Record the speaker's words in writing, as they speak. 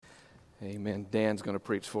Amen. Dan's going to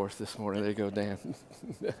preach for us this morning. There you go, Dan.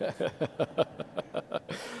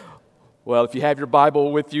 Well, if you have your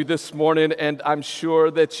Bible with you this morning, and I'm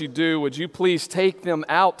sure that you do, would you please take them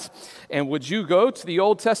out and would you go to the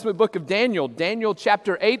Old Testament book of Daniel, Daniel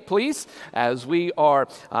chapter 8, please, as we are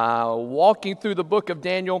walking through the book of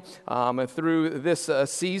Daniel through this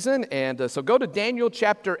season. And so go to Daniel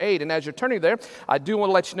chapter 8. And as you're turning there, I do want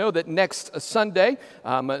to let you know that next Sunday,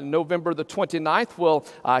 November the 29th, we'll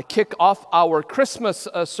kick off our Christmas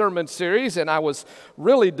sermon series. And I was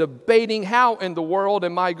really debating how in the world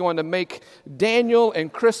am I going to make Daniel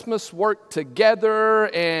and Christmas work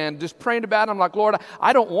together, and just praying about it. I'm like, Lord,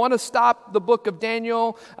 I don't want to stop the book of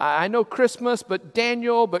Daniel. I know Christmas, but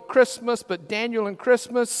Daniel, but Christmas, but Daniel and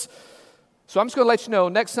Christmas. So I'm just going to let you know,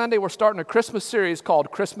 next Sunday we're starting a Christmas series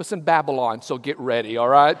called Christmas in Babylon, so get ready, all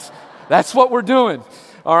right? That's what we're doing.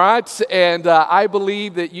 All right, and I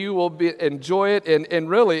believe that you will enjoy it, and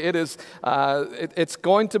really it is, it's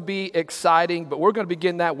going to be exciting, but we're going to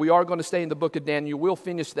begin that. We are going to stay in the book of Daniel. We'll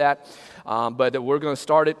finish that, but we're going to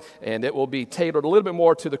start it, and it will be tailored a little bit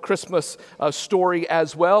more to the Christmas story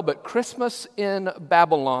as well, but Christmas in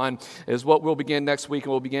Babylon is what we'll begin next week,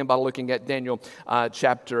 and we'll begin by looking at Daniel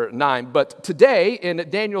chapter 9. But today, in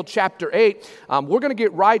Daniel chapter 8, we're going to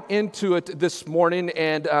get right into it this morning,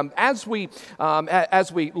 and as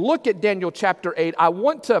we look at Daniel chapter 8, I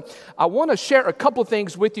want to share a couple of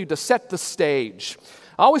things with you to set the stage.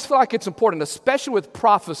 I always feel like it's important, especially with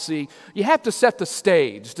prophecy, you have to set the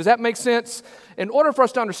stage. Does that make sense? In order for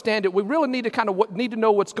us to understand it, we really need to need to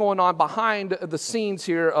know what's going on behind the scenes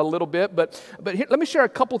here a little bit. But here, let me share a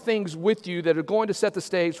couple things with you that are going to set the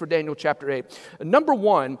stage for Daniel chapter 8. Number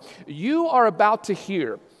one, you are about to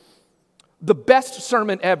hear the best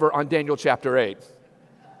sermon ever on Daniel chapter 8.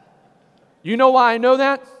 You know why I know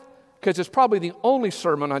that? Because it's probably the only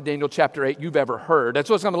sermon on Daniel chapter 8 you've ever heard. That's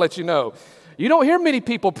what's going to let you know. You don't hear many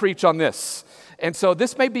people preach on this. And so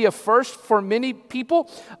this may be a first for many people,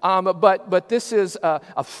 but this is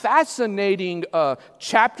a fascinating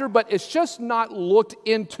chapter, but it's just not looked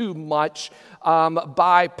into much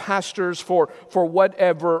by pastors for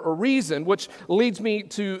whatever reason, which leads me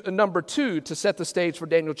to number two to set the stage for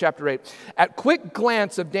Daniel chapter 8. At quick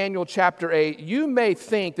glance of Daniel chapter 8, you may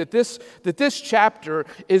think that this chapter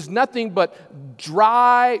is nothing but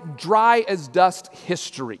dry as dust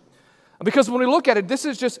history. Because when we look at it,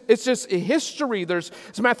 it's just a history. As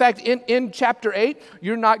a matter of fact, in chapter 8,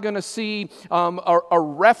 you're not going to see a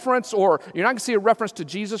reference, or you're not going to see a reference to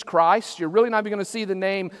Jesus Christ. You're really not going to see the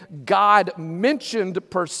name God mentioned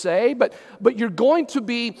per se, but you're going to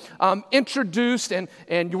be introduced, and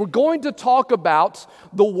we're going to talk about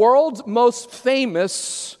the world's most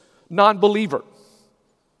famous non-believer,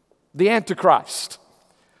 the Antichrist.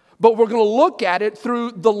 But we're going to look at it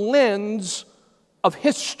through the lens of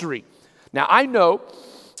history. Now, I know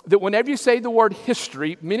that whenever you say the word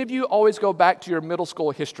history, many of you always go back to your middle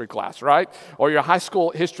school history class, right? Or your high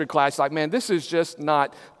school history class, like, man, this is just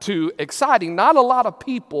not too exciting. Not a lot of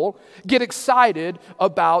people get excited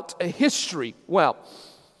about history. Well,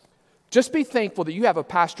 just be thankful that you have a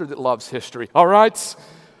pastor that loves history, all right?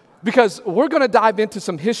 Because we're going to dive into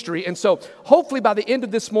some history, and so hopefully by the end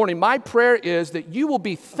of this morning, my prayer is that you will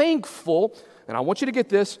be thankful, and I want you to get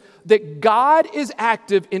this, that God is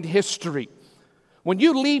active in history. When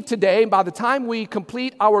you leave today, and by the time we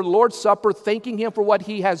complete our Lord's Supper, thanking Him for what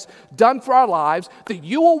He has done for our lives, that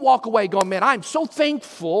you will walk away going, man, I'm so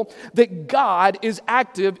thankful that God is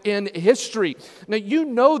active in history. Now, you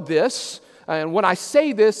know this, and when I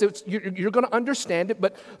say this, you're going to understand it,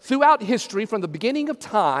 but throughout history, from the beginning of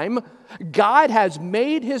time, God has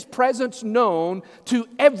made His presence known to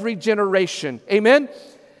every generation. Amen?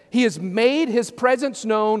 He has made His presence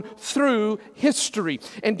known through history.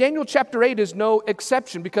 And Daniel chapter 8 is no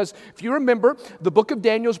exception, because if you remember, the book of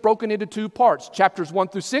Daniel is broken into two parts. Chapters 1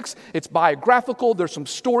 through 6, it's biographical. There's some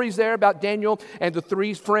stories there about Daniel and the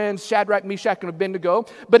three friends, Shadrach, Meshach, and Abednego.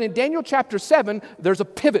 But in Daniel chapter 7, there's a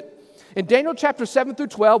pivot. In Daniel chapter 7 through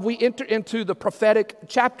 12, we enter into the prophetic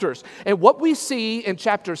chapters. And what we see in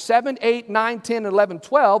chapters 7, 8, 9, 10, 11,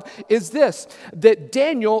 12 is this, that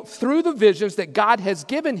Daniel, through the visions that God has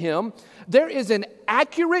given him, there is an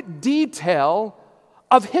accurate detail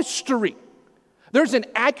of history. There's an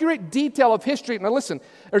accurate detail of history. Now listen,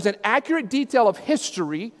 there's an accurate detail of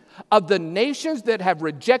history of the nations that have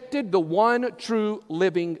rejected the one true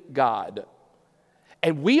living God.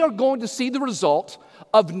 And we are going to see the result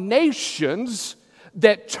of nations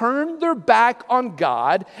that turn their back on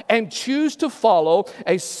God and choose to follow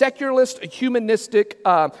a secularist, humanistic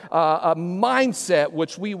mindset,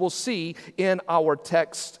 which we will see in our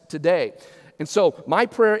text today. And so my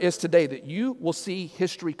prayer is today that you will see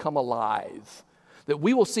history come alive. That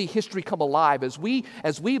we will see history come alive as we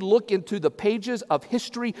look into the pages of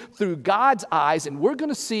history through God's eyes, and we're going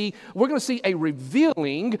to see a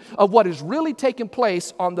revealing of what is really taking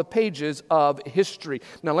place on the pages of history.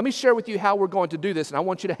 Now, let me share with you how we're going to do this, and I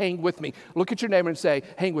want you to hang with me. Look at your neighbor and say,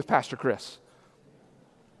 "Hang with Pastor Chris."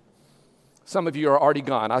 Some of you are already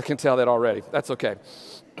gone. I can tell that already. That's okay.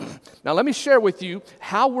 Now, let me share with you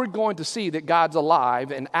how we're going to see that God's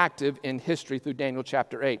alive and active in history through Daniel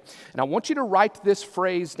chapter 8. And I want you to write this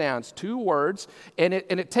phrase down. It's 2 words, and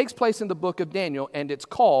it takes place in the book of Daniel, and it's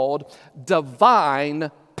called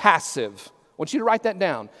divine passive. I want you to write that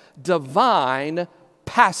down. Divine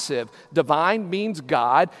passive. Divine means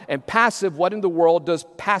God, and passive, what in the world does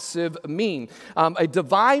passive mean? A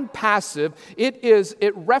divine passive,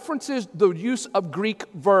 it references the use of Greek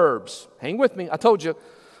verbs. Hang with me, I told you.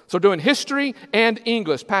 So doing history and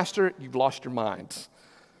English. Pastor, you've lost your minds.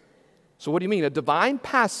 So what do you mean? A divine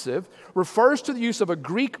passive refers to the use of a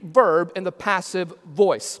Greek verb in the passive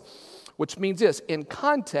voice, which means this. In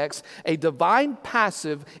context, a divine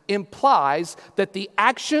passive implies that the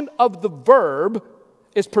action of the verb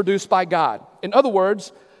is produced by God. In other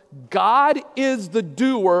words, God is the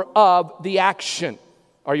doer of the action.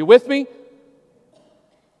 Are you with me?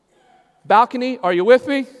 Balcony, are you with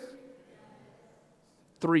me?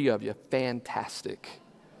 3 of you. Fantastic.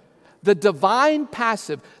 The divine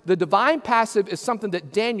passive is something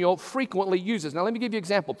that Daniel frequently uses. Now let me give you an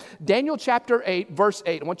example. Daniel chapter 8, verse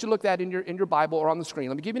 8. I want you to look at that in your Bible or on the screen.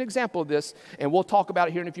 Let me give you an example of this, and we'll talk about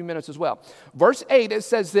it here in a few minutes as well. Verse 8, it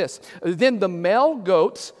says this: "Then the male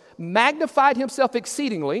goat magnified himself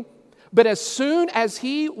exceedingly, but as soon as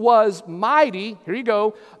he was mighty," here you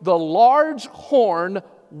go, "the large horn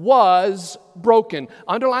was broken."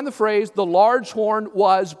 Underline the phrase, "the large horn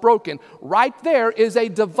was broken." Right there is a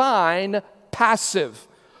divine passive.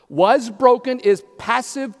 Was broken is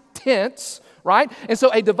passive tense, right? And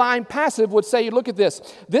so a divine passive would say, look at this.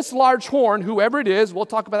 This large horn, whoever it is, we'll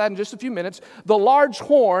talk about that in just a few minutes. The large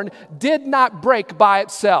horn did not break by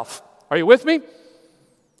itself. Are you with me?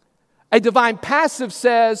 A divine passive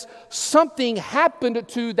says something happened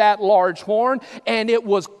to that large horn, and it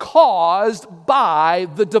was caused by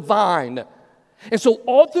the divine. And so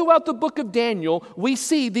all throughout the book of Daniel, we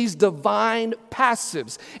see these divine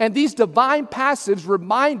passives. And these divine passives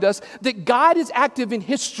remind us that God is active in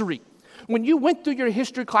history. When you went through your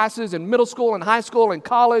history classes in middle school and high school and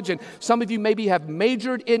college, and some of you maybe have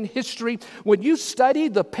majored in history, when you study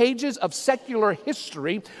the pages of secular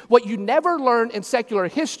history, what you never learn in secular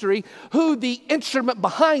history, who the instrument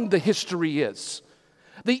behind the history is.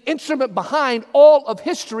 The instrument behind all of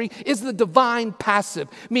history is the divine passive,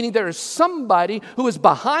 meaning there is somebody who is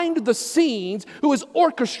behind the scenes who is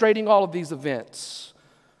orchestrating all of these events.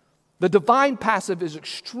 The divine passive is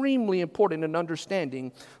extremely important in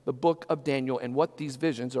understanding the book of Daniel and what these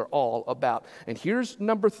visions are all about. And here's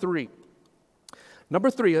number 3. Number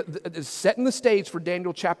 3 is setting the stage for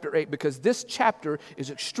Daniel chapter 8, because this chapter is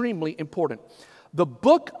extremely important. The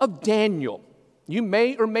book of Daniel, you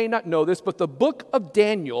may or may not know this, but the book of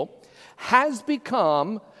Daniel has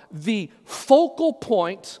become the focal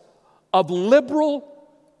point of liberal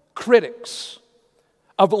critics,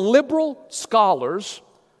 of liberal scholars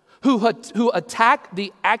who attack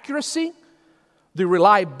the accuracy, the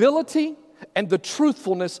reliability, and the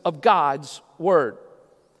truthfulness of God's word.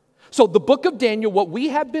 So the book of Daniel, what we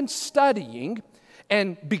have been studying,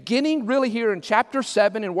 and beginning really here in chapter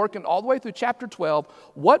 7 and working all the way through chapter 12,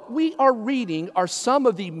 what we are reading are some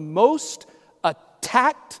of the most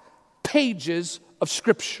attacked pages of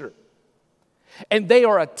Scripture. And they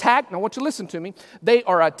are attacked, and I want you to listen to me, they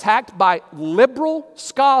are attacked by liberal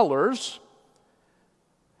scholars,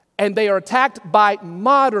 and they are attacked by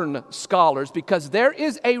modern scholars, because there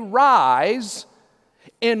is a rise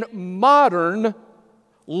in modern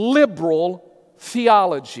liberal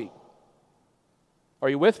theology. Are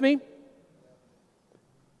you with me?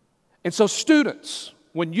 And so students,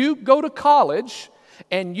 when you go to college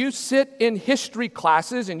and you sit in history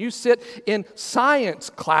classes and you sit in science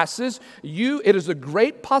classes, it is a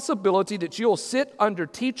great possibility that you will sit under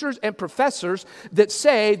teachers and professors that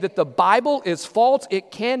say that the Bible is false, it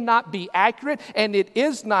cannot be accurate, and it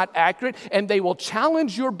is not accurate, and they will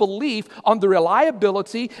challenge your belief on the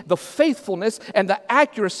reliability, the faithfulness, and the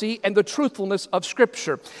accuracy and the truthfulness of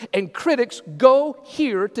Scripture. And critics go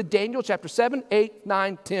here to Daniel chapter 7, 8,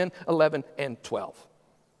 9, 10, 11, and 12.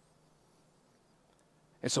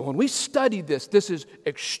 And so when we study this, this is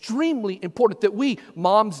extremely important that we,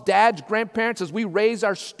 moms, dads, grandparents, as we raise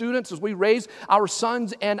our students, as we raise our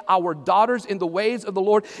sons and our daughters in the ways of the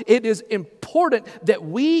Lord, it is important that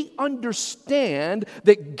we understand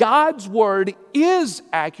that God's word is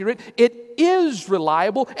accurate, it is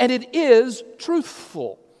reliable, and it is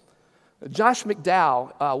truthful. Josh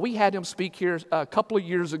McDowell, we had him speak here a couple of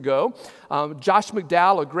years ago. Josh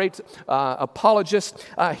McDowell, a great apologist,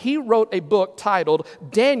 he wrote a book titled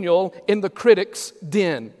Daniel in the Critic's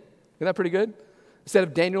Den. Isn't that pretty good? Instead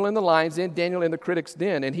of Daniel in the Lion's Den, Daniel in the Critic's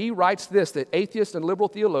Den. And he writes this, that atheists and liberal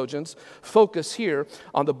theologians focus here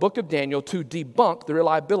on the book of Daniel to debunk the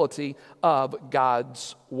reliability of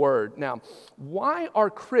God's word. Now, why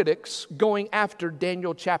are critics going after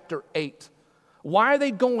Daniel chapter 8? Why are they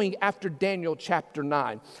going after Daniel chapter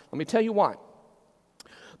 9? Let me tell you why.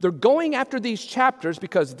 They're going after these chapters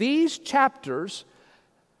because these chapters,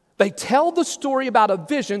 they tell the story about a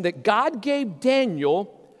vision that God gave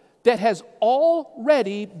Daniel that has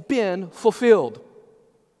already been fulfilled.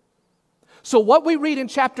 So what we read in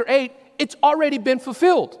chapter 8, it's already been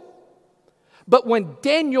fulfilled. But when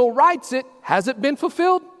Daniel writes it, has it been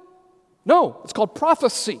fulfilled? No, it's called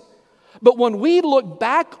prophecy. But when we look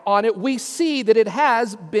back on it, we see that it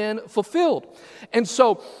has been fulfilled. And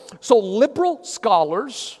so liberal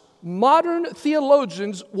scholars, modern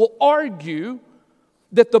theologians will argue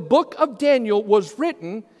that the book of Daniel was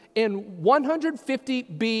written in 150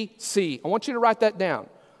 BC. I want you to write that down.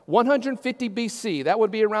 150 BC. That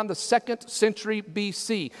would be around the 2nd century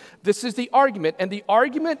BC. This is the argument. And the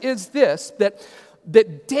argument is this,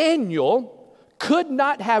 that Daniel could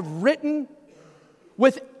not have written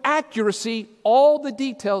with accuracy all the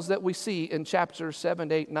details that we see in chapters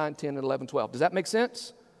 7, 8, 9, 10, and 11, 12. Does that make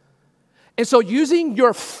sense? And so using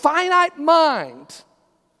your finite mind,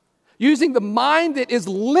 using the mind that is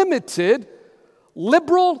limited,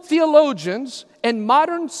 liberal theologians and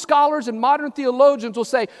modern scholars and modern theologians will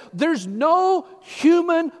say there's no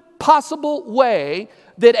human possible way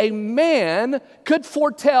that a man could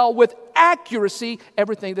foretell with accuracy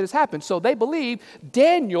everything that has happened. So they believe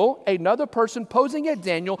Daniel, another person posing as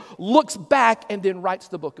Daniel, looks back and then writes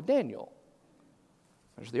the book of Daniel.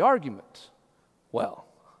 There's the argument. Well,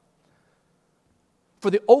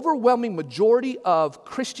 for the overwhelming majority of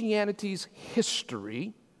Christianity's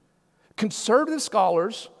history, conservative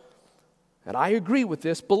scholars, and I agree with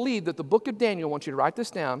this, believe that the book of Daniel, I want you to write this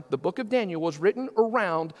down, the book of Daniel was written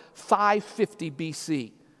around 550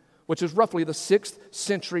 BC, which is roughly the 6th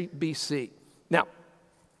century BC. Now,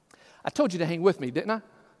 I told you to hang with me, didn't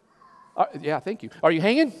I? Yeah, thank you. Are you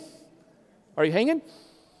hanging? Are you hanging?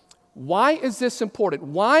 Why is this important?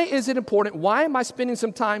 Why is it important? Why am I spending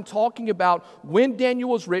some time talking about when Daniel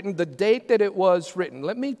was written, the date that it was written?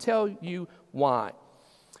 Let me tell you why.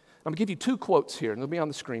 I'm going to give you 2 quotes here, and they'll be on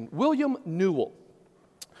the screen. William Newell,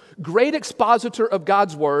 great expositor of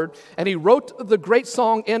God's word, and he wrote the great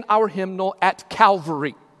song in our hymnal, At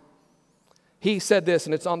Calvary. He said this,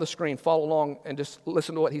 and it's on the screen. Follow along and just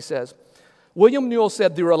listen to what he says. William Newell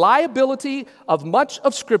said, the reliability of much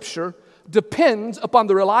of Scripture depends upon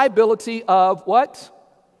the reliability of what?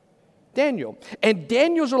 Daniel. And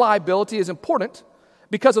Daniel's reliability is important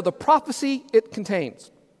because of the prophecy it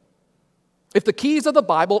contains. If the keys of the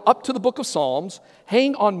Bible up to the book of Psalms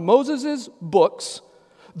hang on Moses' books,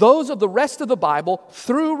 those of the rest of the Bible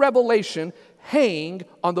through Revelation hang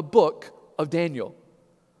on the book of Daniel.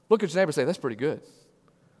 Look at your neighbor and say, that's pretty good.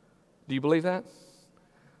 Do you believe that?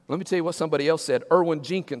 Let me tell you what somebody else said. Erwin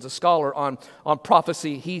Jenkins, a scholar on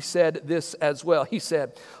prophecy, he said this as well. He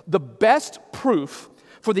said, the best proof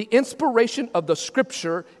for the inspiration of the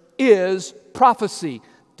Scripture is prophecy.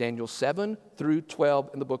 Daniel 7 through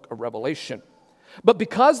 12 in the book of Revelation. But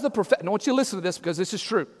because and I want you to listen to this because this is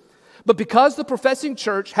true. But because the professing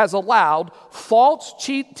church has allowed false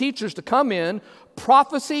teachers to come in,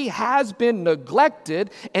 prophecy has been neglected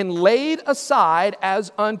and laid aside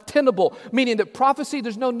as untenable. Meaning that prophecy,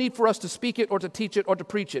 there's no need for us to speak it or to teach it or to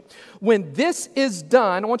preach it. When this is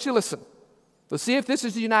done, I want you to listen. Let's see if this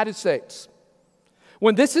is the United States.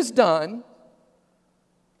 When this is done,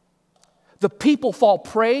 the people fall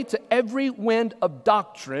prey to every wind of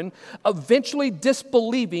doctrine, eventually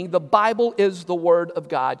disbelieving the Bible is the Word of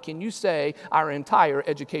God. Can you say our entire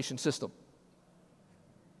education system?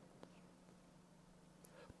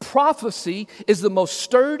 Prophecy is the most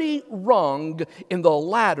sturdy rung in the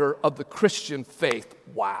ladder of the Christian faith.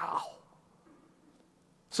 Wow.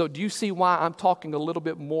 So do you see why I'm talking a little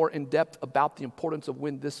bit more in depth about the importance of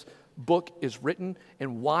when this book is written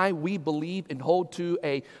and why we believe and hold to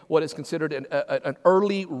what is considered an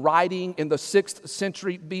early writing in the 6th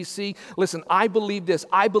century BC. Listen, I believe this.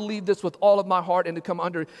 I believe this with all of my heart, and to come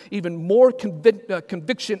under even more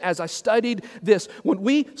conviction as I studied this. When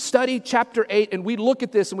we study chapter 8 and we look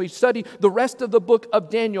at this and we study the rest of the book of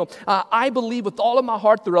Daniel, I believe with all of my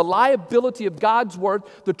heart the reliability of God's word,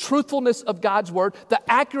 the truthfulness of God's word, the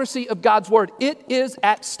accuracy of God's word. It is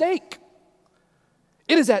at stake.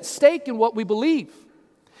 It is at stake in what we believe.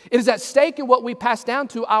 It is at stake in what we pass down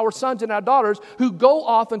to our sons and our daughters who go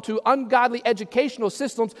off into ungodly educational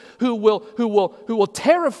systems who will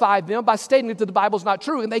terrify them by stating that the Bible is not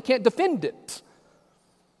true and they can't defend it.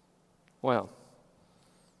 Well,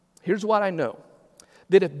 here's what I know.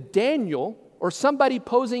 That if Daniel or somebody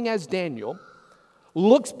posing as Daniel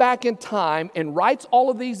looks back in time and writes all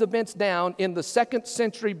of these events down in the 2nd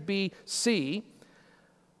century BC,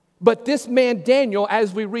 but this man Daniel,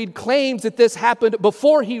 as we read, claims that this happened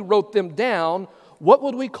before he wrote them down, what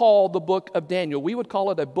would we call the book of Daniel? We would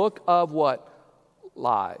call it a book of what?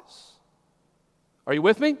 Lies. Are you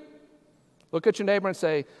with me? Look at your neighbor and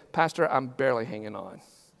say, Pastor, I'm barely hanging on.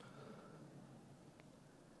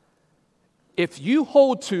 If you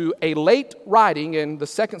hold to a late writing in the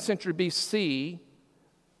 2nd century BC,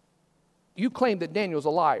 you claim that Daniel's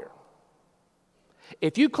a liar.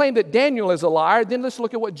 If you claim that Daniel is a liar, then let's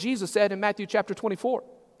look at what Jesus said in Matthew chapter 24.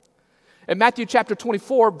 In Matthew chapter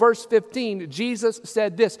 24, verse 15, Jesus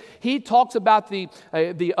said this. He talks about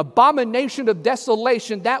the abomination of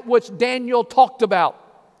desolation, that which Daniel talked about.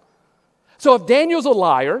 So if Daniel's a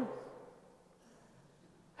liar,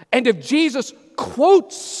 and if Jesus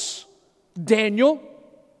quotes Daniel,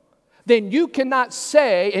 then you cannot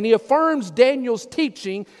say, and he affirms Daniel's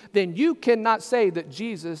teaching, then you cannot say that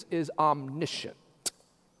Jesus is omniscient.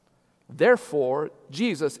 Therefore,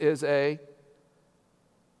 Jesus is a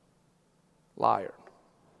liar.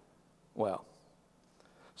 Well,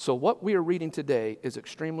 so what we are reading today is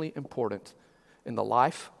extremely important in the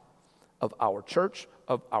life of our church,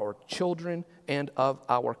 of our children, and of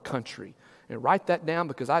our country. And write that down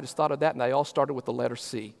because I just thought of that and they all started with the letter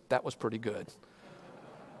C. That was pretty good.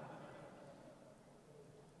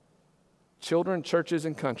 Children, churches,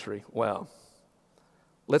 and country. Well,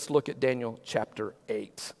 let's look at Daniel chapter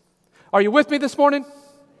 8. Are you with me this morning?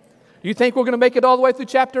 You think we're going to make it all the way through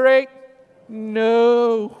chapter 8?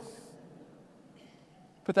 No.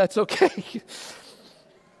 But that's okay.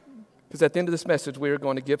 Because at the end of this message, we are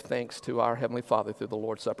going to give thanks to our Heavenly Father through the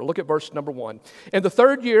Lord's Supper. Look at verse number 1. In the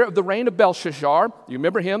 3rd year of the reign of Belshazzar, you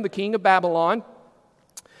remember him, the king of Babylon,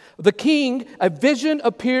 the king, a vision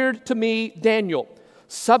appeared to me, Daniel,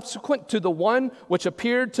 subsequent to the one which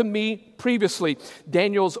appeared to me previously.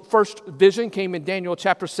 Daniel's first vision came in Daniel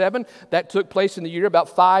chapter 7. That took place in the year about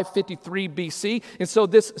 553 BC. And so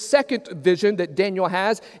this second vision that Daniel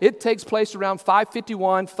has, it takes place around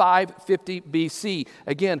 551, 550 BC.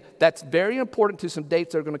 Again, that's very important to some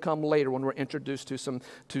dates that are going to come later when we're introduced to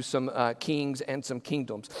some kings and some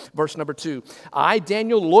kingdoms. Verse number 2. I,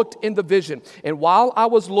 Daniel, looked in the vision, and while I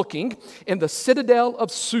was looking in the citadel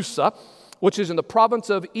of Susa, which is in the province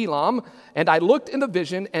of Elam, and I looked in the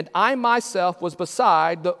vision, and I myself was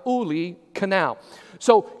beside the Uli Canal.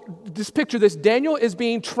 So just picture this. Daniel is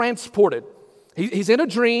being transported. He's in a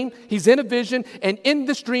dream, he's in a vision, and in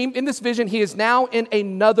this dream, in this vision, he is now in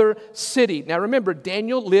another city. Now remember,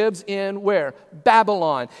 Daniel lives in where?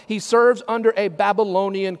 Babylon. He serves under a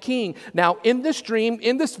Babylonian king. Now in this dream,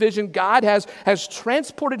 in this vision, God has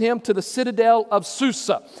transported him to the citadel of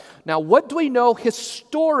Susa. Now what do we know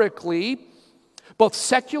historically, both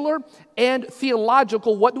secular and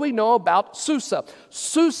theological, what do we know about Susa?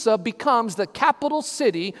 Susa becomes the capital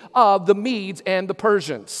city of the Medes and the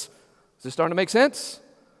Persians. Is this starting to make sense?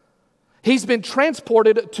 He's been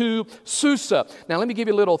transported to Susa. Now, let me give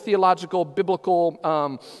you a little theological, biblical,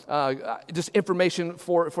 just information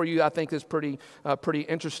for you I think is pretty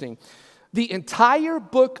interesting. The entire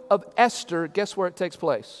book of Esther, guess where it takes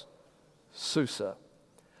place? Susa.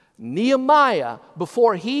 Nehemiah,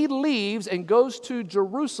 before he leaves and goes to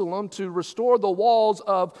Jerusalem to restore the walls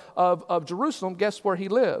of Jerusalem, guess where he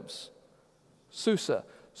lives? Susa.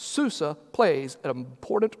 Susa plays an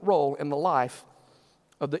important role in the life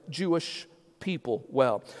of the Jewish people.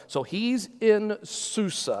 Well, so he's in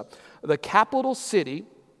Susa, the capital city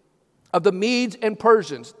of the Medes and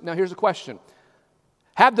Persians. Now here's a question.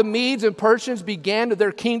 Have the Medes and Persians began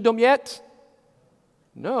their kingdom yet?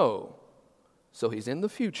 No. So he's in the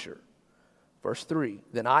future. Verse 3,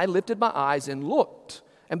 then I lifted my eyes and looked,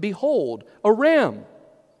 and behold, a ram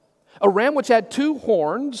which had 2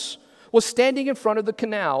 horns, was standing in front of the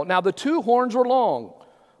canal. Now the 2 horns were long,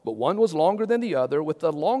 but one was longer than the other, with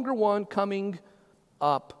the longer one coming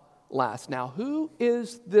up last. Now, who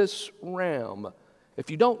is this ram? If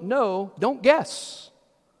you don't know, don't guess.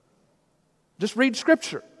 Just read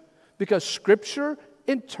Scripture, because Scripture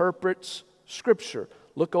interprets Scripture.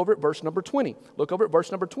 Look over at verse number 20. Look over at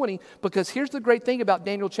verse number 20, because here's the great thing about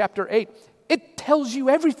Daniel chapter 8. It tells you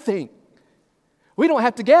everything. We don't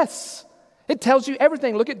have to guess. It tells you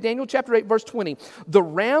everything. Look at Daniel chapter 8, verse 20. The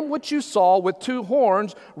ram which you saw with 2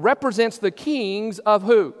 horns represents the kings of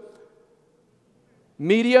who?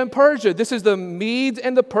 Media and Persia. This is the Medes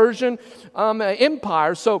and the Persian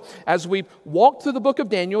empire. So as we walk through the book of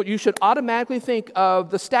Daniel, you should automatically think of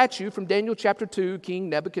the statue from Daniel chapter 2, King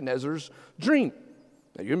Nebuchadnezzar's dream.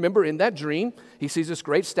 Now you remember in that dream, he sees this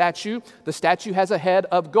great statue. The statue has a head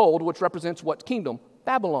of gold, which represents what kingdom?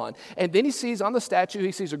 Babylon. And then he sees on the statue,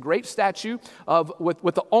 he sees a great statue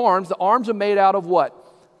with the arms. The arms are made out of what?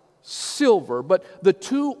 Silver. But the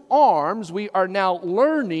 2 arms, we are now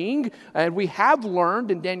learning, and we have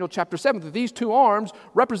learned in Daniel chapter 7, that these 2 arms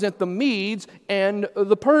represent the Medes and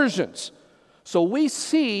the Persians. So we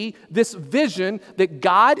see this vision that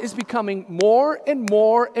God is becoming more and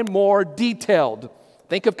more and more detailed.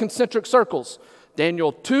 Think of concentric circles.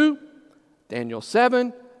 Daniel 2, Daniel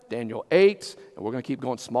 7, Daniel 8, and we're going to keep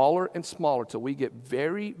going smaller and smaller till we get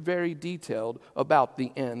very, very detailed about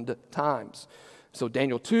the end times. So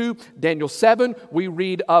Daniel 2, Daniel 7, we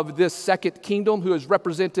read of this second kingdom who is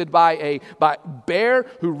represented by a bear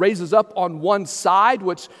who raises up on one side,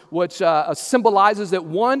 which symbolizes that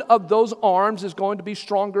one of those arms is going to be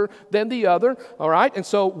stronger than the other. All right, and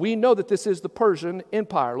so we know that this is the Persian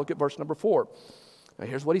Empire. Look at verse number 4. Now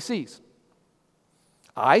here's what he sees.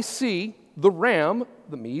 I see the ram,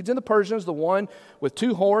 the Medes and the Persians, the one with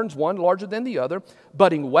 2 horns, one larger than the other,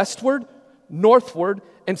 budding westward, northward,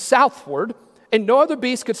 and southward, and no other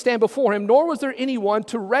beast could stand before him, nor was there anyone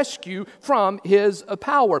to rescue from his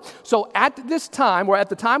power. So at this time, or at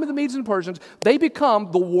the time of the Medes and Persians, they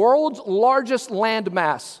become the world's largest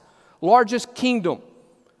landmass, largest kingdom.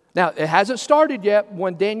 Now, it hasn't started yet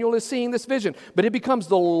when Daniel is seeing this vision, but it becomes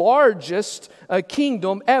the largest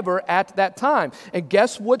kingdom ever at that time. And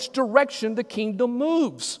guess which direction the kingdom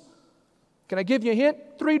moves? Can I give you a hint?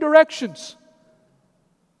 3 directions.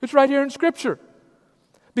 It's right here in Scripture.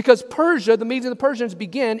 Because Persia, the Medes and the Persians,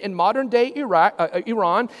 begin in modern-day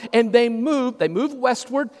Iran, and they move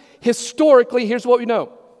westward. Historically, here's what we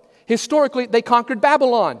know. Historically, they conquered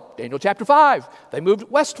Babylon. Daniel chapter 5. They moved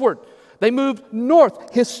westward. They moved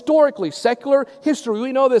north. Historically, secular history,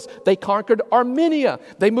 we know this. They conquered Armenia.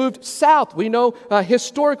 They moved south. We know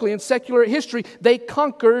historically in secular history, they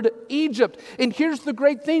conquered Egypt. And here's the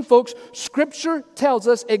great thing, folks. Scripture tells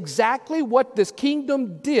us exactly what this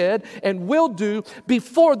kingdom did and will do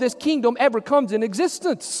before this kingdom ever comes in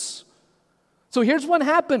existence. So here's what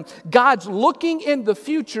happened. God's looking in the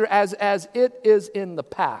future as it is in the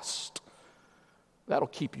past. That'll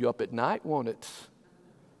keep you up at night, won't it?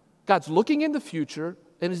 God's looking in the future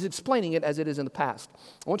and is explaining it as it is in the past.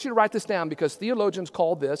 I want you to write this down because theologians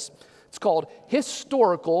call this, it's called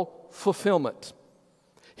historical fulfillment.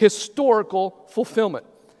 Historical fulfillment.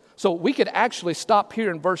 So we could actually stop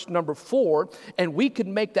here in verse number 4 and we could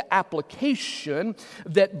make the application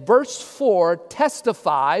that verse 4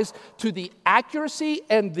 testifies to the accuracy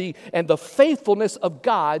and the faithfulness of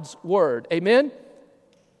God's word. Amen?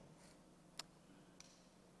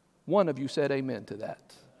 One of you said amen to that.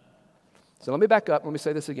 So let me back up. Let me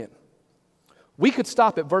say this again. We could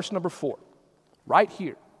stop at verse number 4, right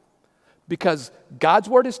here. Because God's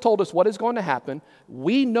word has told us what is going to happen.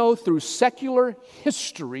 We know through secular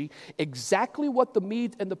history exactly what the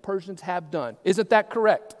Medes and the Persians have done. Isn't that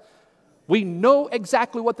correct? We know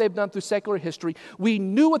exactly what they've done through secular history. We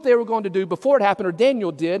knew what they were going to do before it happened, or Daniel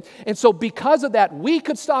did. And so because of that, we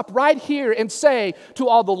could stop right here and say to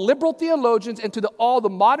all the liberal theologians and to all the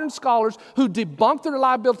modern scholars who debunk the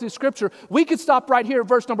reliability of Scripture, we could stop right here at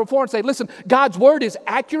verse number 4 and say, listen, God's word is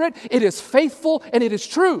accurate, it is faithful, and it is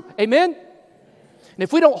true. Amen? And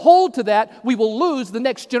if we don't hold to that, we will lose the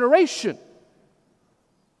next generation.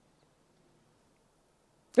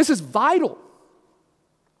 This is vital.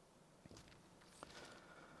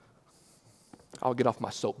 I'll get off my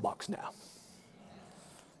soapbox now.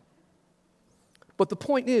 But the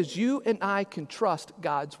point is, you and I can trust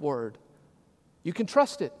God's word. You can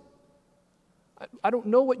trust it. I don't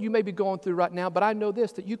know what you may be going through right now, but I know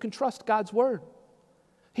this, that you can trust God's word.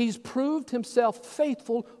 He's proved himself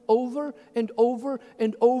faithful over and over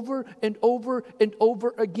and over and over and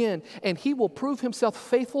over again. And he will prove himself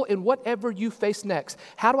faithful in whatever you face next.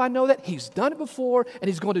 How do I know that? He's done it before and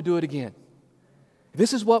he's going to do it again.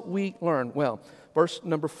 This is what we learn. Well, Verse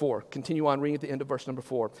number 4. Continue on reading at the end of verse number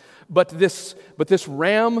 4. But this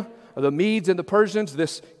ram, the Medes and the Persians,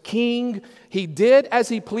 this king, he did as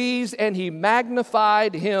he pleased and he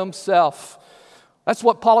magnified himself. That's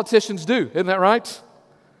what politicians do, isn't that right?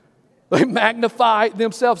 They magnify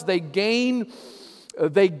themselves. They gained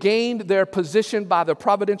their position by the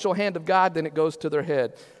providential hand of God, then it goes to their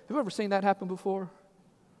head. Have you ever seen that happen before?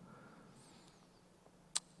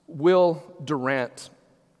 Will Durant,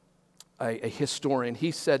 a historian,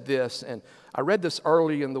 he said this, and I read this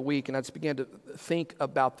early in the week, and I just began to think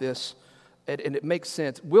about this, and it makes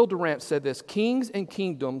sense. Will Durant said this: kings and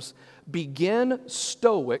kingdoms begin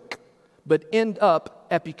stoic, but end up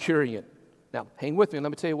Epicurean. Now, hang with me, and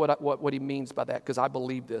let me tell you what he means by that, because I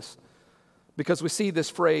believe this. Because we see this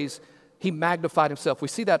phrase, he magnified himself. We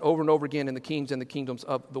see that over and over again in the kings and the kingdoms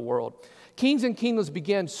of the world. Kings and kingdoms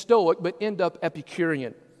begin stoic, but end up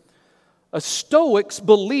Epicurean. Stoics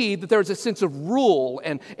believe that there's a sense of rule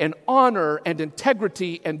and honor and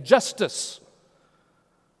integrity and justice,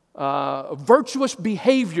 virtuous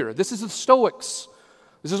behavior. This is the Stoics.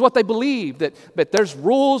 This is what they believe, that there's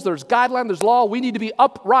rules, there's guidelines, there's law. We need to be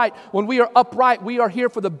upright. When we are upright, we are here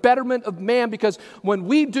for the betterment of man, because when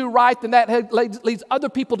we do right, then that leads other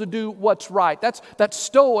people to do what's right. That's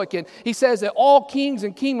Stoic. And he says that all kings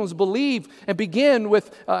and kingdoms begin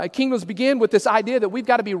with this idea that we've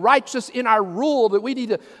got to be righteous in our rule, that we need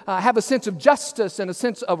to have a sense of justice and a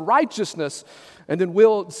sense of righteousness. And then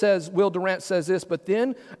Will Durant says this: but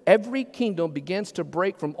then every kingdom begins to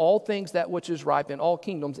break from all things that which is right, and all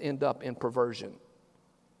kingdoms end up in perversion.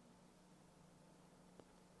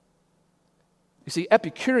 You see,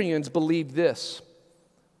 Epicureans believe this.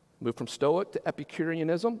 Move from Stoic to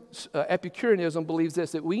Epicureanism. Epicureanism believes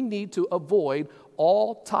this, that we need to avoid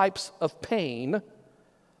all types of pain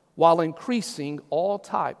while increasing all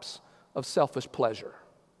types of selfish pleasure.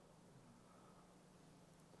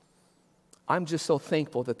 I'm just so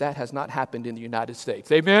thankful that has not happened in the United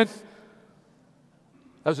States. Amen?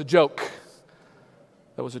 That was a joke.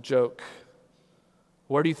 That was a joke.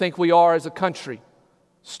 Where do you think we are as a country?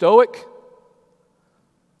 Stoic?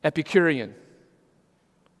 Epicurean?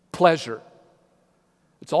 Pleasure.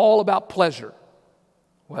 It's all about pleasure.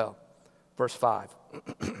 Well, verse 5.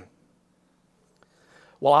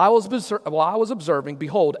 While I was observing,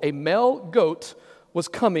 behold, a male goat was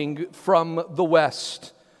coming from the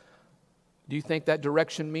west. Do you think that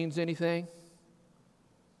direction means anything?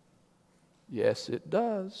 Yes, it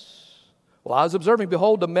does. While I was observing,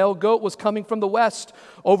 behold, a male goat was coming from the west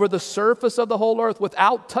over the surface of the whole earth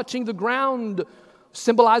without touching the ground,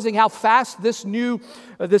 symbolizing how fast this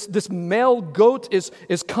male goat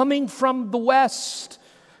is coming from the west.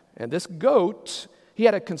 And this goat, he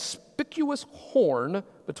had a conspicuous horn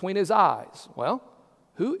between his eyes. Well,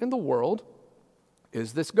 who in the world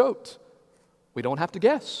is this goat? We don't have to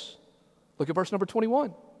guess. Look at verse number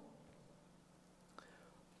 21.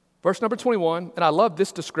 Verse number 21, and I love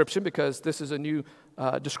this description because this is a new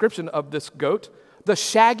description of this goat. The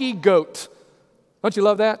shaggy goat. Don't you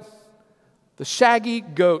love that? The shaggy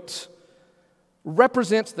goat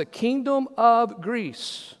represents the kingdom of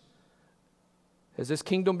Greece. Has this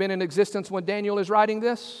kingdom been in existence when Daniel is writing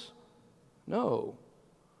this? No.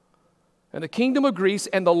 And the kingdom of Greece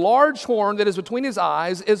and the large horn that is between his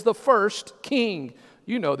eyes is the first king.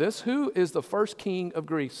 You know this. Who is the first king of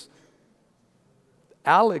Greece?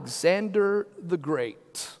 Alexander the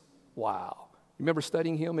Great. Wow. Remember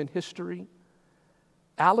studying him in history?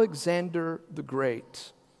 Alexander the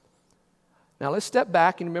Great. Now let's step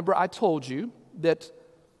back and remember I told you that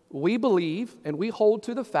we believe and we hold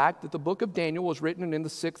to the fact that the book of Daniel was written in the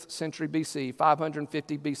 6th century BC,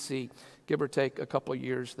 550 BC, give or take a couple of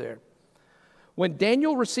years there. When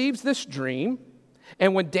Daniel receives this dream,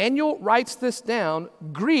 and when Daniel writes this down,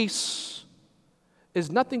 Greece is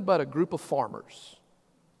nothing but a group of farmers.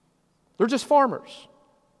 They're just farmers.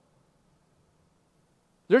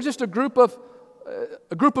 They're just a group of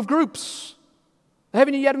groups. They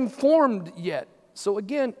haven't yet been formed yet. So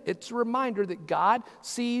again, it's a reminder that God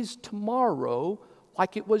sees tomorrow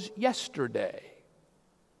like it was yesterday.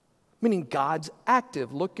 Meaning God's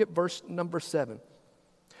active. Look at verse number 7.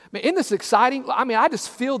 Man, isn't this exciting? I just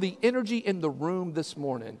feel the energy in the room this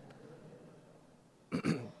morning.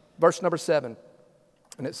 Verse number 7,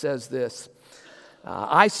 and it says this: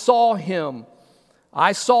 I saw him,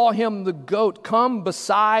 the goat, come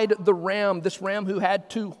beside the ram, this ram who had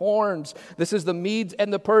 2 horns. This is the Medes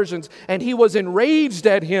and the Persians. And he was enraged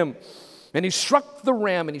at him. And he struck the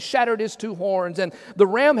ram and he shattered his 2 horns. And the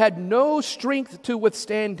ram had no strength to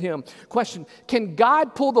withstand him. Question: can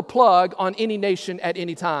God pull the plug on any nation at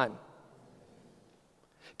any time?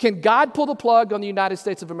 Can God pull the plug on the United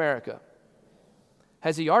States of America?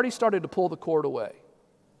 Has he already started to pull the cord away?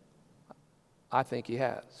 I think he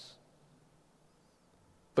has.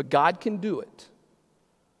 But God can do it.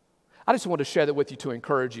 I just want to share that with you to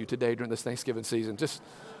encourage you today during this Thanksgiving season.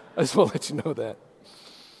 I just want to let you know that.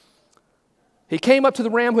 He came up to the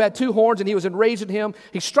ram who had 2 horns, and he was enraged at him.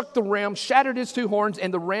 He struck the ram, shattered his 2 horns,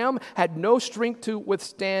 and the ram had no strength to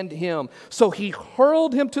withstand him. So he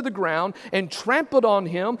hurled him to the ground and trampled on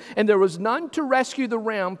him, and there was none to rescue the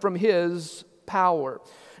ram from his power.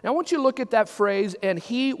 Now, I want you to look at that phrase, and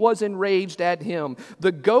he was enraged at him.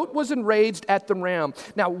 The goat was enraged at the ram.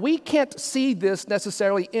 Now, we can't see this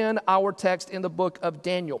necessarily in our text in the book of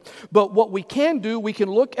Daniel. But what we can do, we can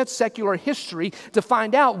look at secular history to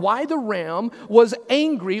find out why the ram was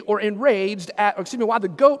angry or enraged at, why the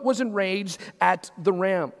goat was enraged at the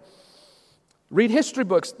ram. Read history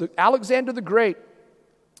books. Alexander the Great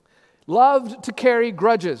loved to carry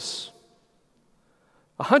grudges.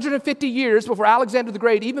 150 years before Alexander the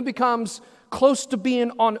Great even becomes close to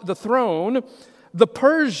being on the throne, the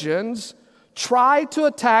Persians try to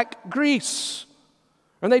attack Greece.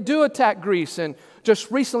 And they do attack Greece. And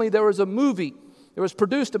just recently there was a movie that was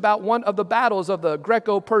produced about one of the battles of the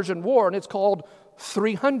Greco-Persian War, and it's called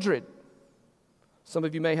 300. Some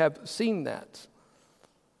of you may have seen that.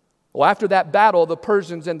 Well, after that battle, the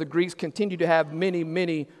Persians and the Greeks continued to have many,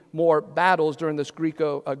 many more battles during this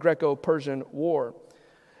Greco-Persian War.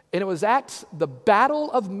 And it was at the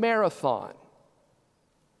Battle of Marathon. It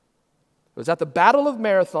was at the Battle of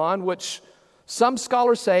Marathon, which some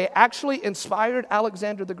scholars say actually inspired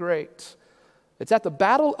Alexander the Great. It's at the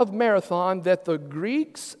Battle of Marathon that the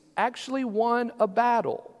Greeks actually won a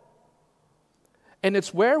battle. And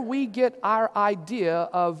it's where we get our idea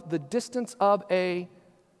of the distance of a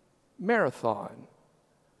marathon.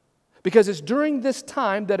 Because it's during this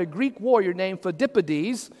time that a Greek warrior named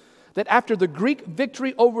Phidippides, that after the Greek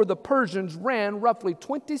victory over the Persians, ran roughly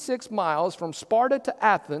 26 miles from Sparta to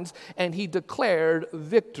Athens, and he declared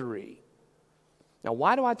victory. Now,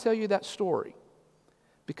 why do I tell you that story?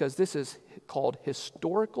 Because this is called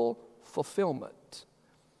historical fulfillment.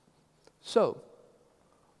 So,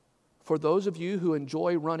 for those of you who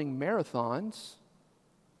enjoy running marathons,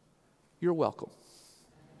 you're welcome.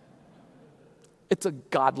 It's a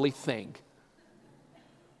godly thing.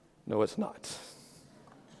 No, it's not.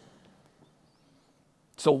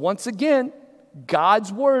 So once again,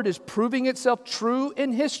 God's word is proving itself true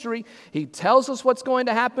in history. He tells us what's going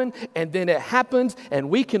to happen, and then it happens, and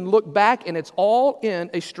we can look back, and it's all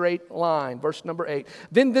in a straight line. Verse number 8.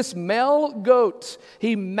 Then this male goat,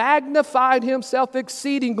 he magnified himself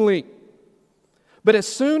exceedingly. But as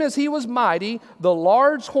soon as he was mighty, the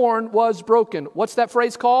large horn was broken. What's that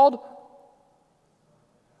phrase called?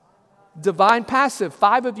 Divine passive.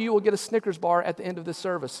 5 of you will get a Snickers bar at the end of this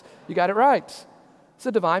service. You got it right. It's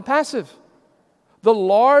a divine passive. The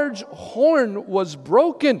large horn was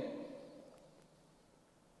broken.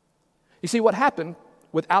 You see, what happened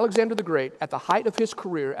with Alexander the Great at the height of his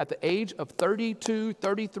career, at the age of 32,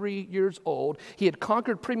 33 years old, he had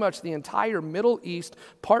conquered pretty much the entire Middle East,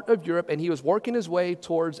 part of Europe, and he was working his way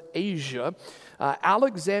towards Asia.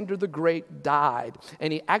 Alexander the Great died,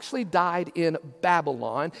 and he actually died in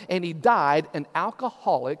Babylon, and he died an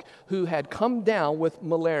alcoholic who had come down with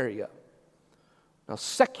malaria. Now,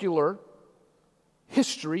 secular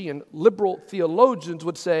history and liberal theologians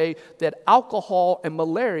would say that alcohol and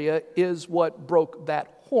malaria is what broke that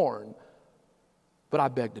horn. But I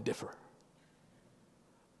beg to differ.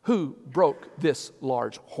 Who broke this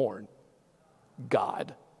large horn?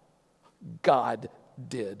 God. God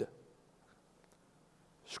did.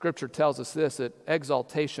 Scripture tells us this, that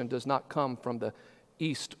exaltation does not come from the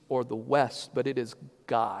east or the west, but it is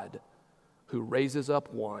God who raises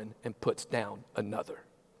up one and puts down another.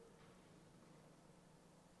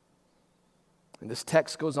 And this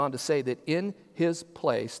text goes on to say that in his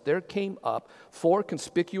place there came up 4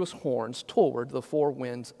 conspicuous horns toward the 4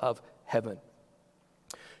 winds of heaven.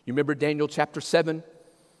 You remember Daniel chapter 7,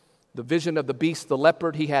 the vision of the beast, the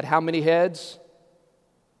leopard. He had how many heads?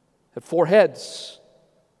 Had 4 heads.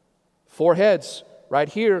 4 heads. Right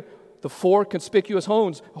here, the 4 conspicuous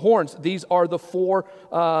horns. These are the 4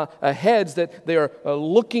 heads that they are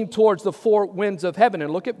looking towards the 4 winds of heaven.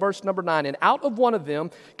 And look at verse number 9. And out of one of them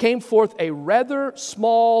came forth a rather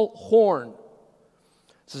small horn.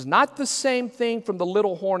 This is not the same thing from the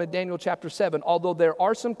little horn in Daniel chapter 7, although there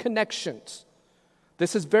are some connections.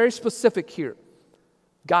 This is very specific here.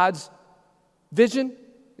 God's vision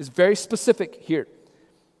is very specific here.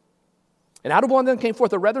 And out of one of them came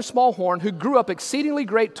forth a rather small horn, who grew up exceedingly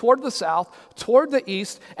great toward the south, toward the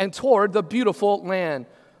east, and toward the beautiful land.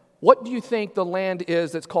 What do you think the land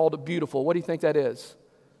is that's called beautiful? What do you think that is?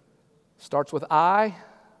 Starts with I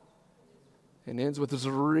and ends with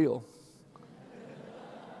Israel.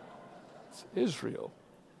 It's Israel.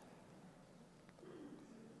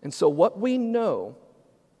 And so what we know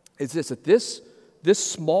is this, that this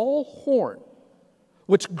small horn,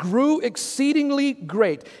 which grew exceedingly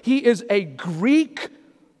great, he is a Greek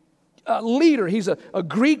leader. He's a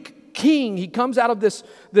Greek king. He comes out of this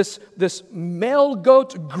male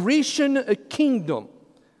goat Grecian kingdom.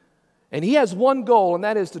 And he has one goal, and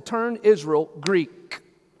that is to turn Israel Greek.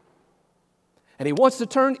 And he wants to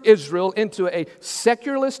turn Israel into a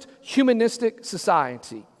secularist, humanistic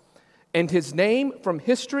society. And his name from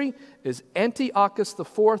history is Antiochus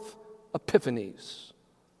IV Epiphanes.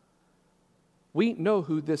 We know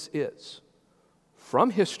who this is from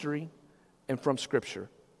history and from Scripture.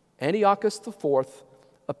 Antiochus IV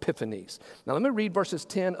Epiphanes. Now let me read verses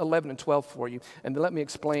 10, 11, and 12 for you, and then let me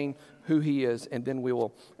explain who he is, and then we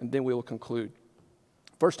will conclude.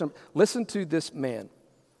 First, listen to this man.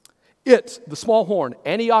 It, the small horn,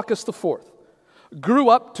 Antiochus IV, grew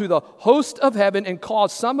up to the host of heaven and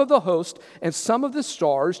caused some of the host and some of the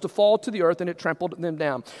stars to fall to the earth, and it trampled them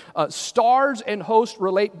down. Stars and host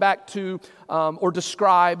relate back to or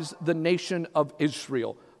describes the nation of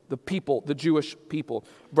Israel, the people, the Jewish people.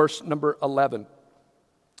 Verse number 11.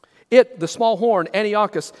 It, the small horn,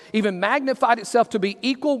 Antiochus, even magnified itself to be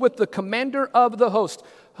equal with the commander of the host.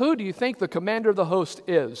 Who do you think the commander of the host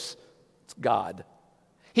is? It's God.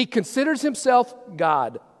 He considers himself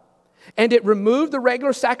God. And it removed the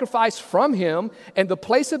regular sacrifice from him, and the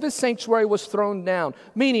place of his sanctuary was thrown down.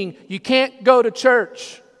 Meaning, you can't go to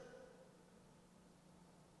church.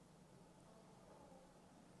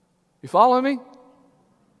 You follow me?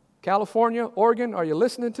 California, Oregon, are you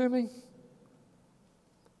listening to me?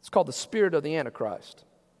 It's called the spirit of the Antichrist.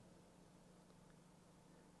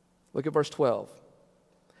 Look at verse 12.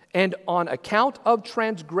 And on account of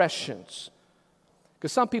transgressions.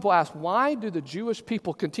 Because some people ask, why do the Jewish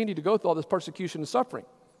people continue to go through all this persecution and suffering?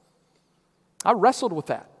 I wrestled with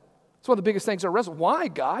that. It's one of the biggest things I wrestled. Why,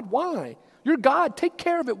 God? Why? You're God. Take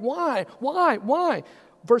care of it. Why? Why?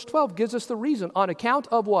 Verse 12 gives us the reason. On account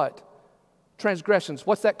of what? Transgressions.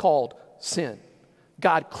 What's that called? Sin.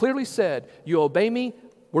 God clearly said, you obey me,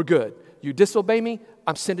 we're good. You disobey me,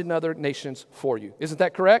 I'm sending other nations for you. Isn't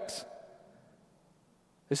that correct?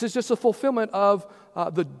 This is just a fulfillment of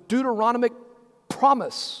the Deuteronomic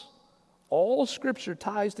promise. All Scripture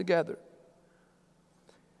ties together.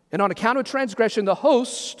 And on account of transgression, the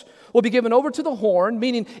host will be given over to the horn,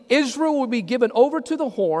 meaning Israel will be given over to the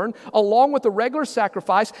horn along with the regular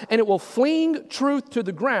sacrifice, and it will fling truth to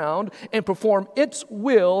the ground and perform its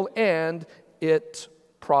will, and it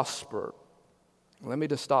prosper. Let me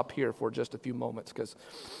just stop here for just a few moments, because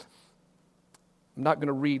I'm not going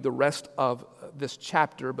to read the rest of this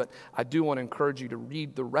chapter, but I do want to encourage you to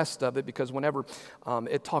read the rest of it, because whenever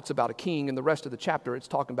it talks about a king in the rest of the chapter, it's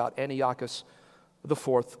talking about Antiochus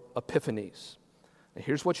IV Epiphanes. Now,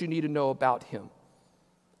 here's what you need to know about him.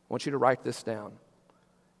 I want you to write this down.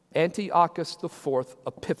 Antiochus IV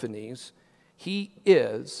Epiphanes, he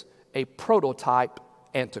is a prototype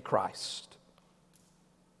Antichrist.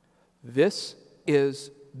 This is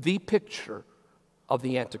the picture of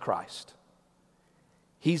the Antichrist.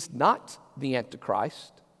 He's not the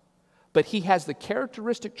Antichrist, but he has the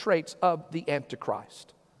characteristic traits of the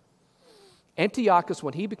Antichrist. Antiochus,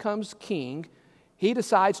 when he becomes king, he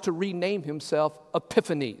decides to rename himself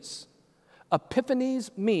Epiphanes. Epiphanes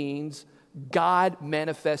means God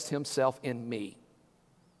manifests himself in me.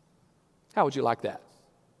 How would you like that?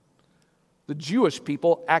 The Jewish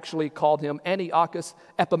people actually called him Antiochus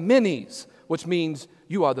Epimanes, which means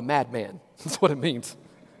you are the madman. That's what it means.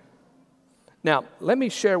 Now, let me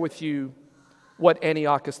share with you what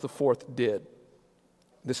Antiochus IV did.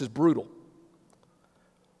 This is brutal.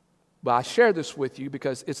 But I share this with you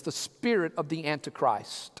because it's the spirit of the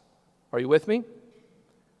Antichrist. Are you with me?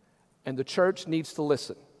 And the church needs to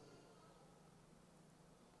listen.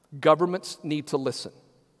 Governments need to listen.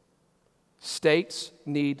 States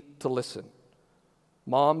need to listen.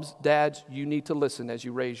 Moms, dads, you need to listen as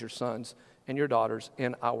you raise your sons and your daughters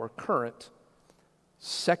in our current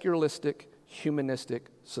secularistic, humanistic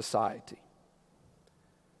society.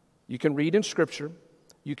 You can read in Scripture.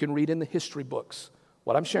 You can read in the history books.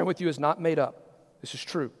 What I'm sharing with you is not made up. This is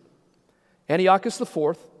true. Antiochus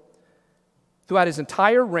IV, throughout his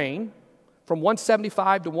entire reign, from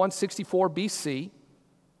 175 to 164 BC,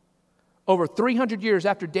 over 300 years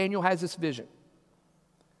after Daniel has this vision,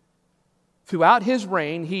 throughout his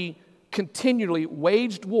reign, he continually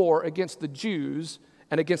waged war against the Jews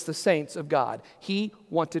and against the saints of God. He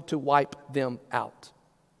wanted to wipe them out.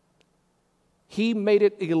 He made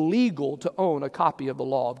it illegal to own a copy of the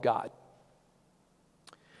law of God.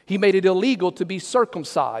 He made it illegal to be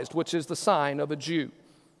circumcised, which is the sign of a Jew.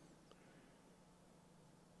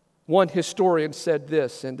 One historian said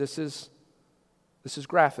this, and this is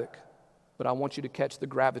graphic, but I want you to catch the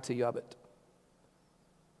gravity of it.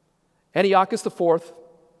 Antiochus IV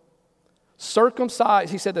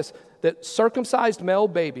circumcised, he said this, that circumcised male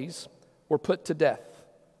babies were put to death.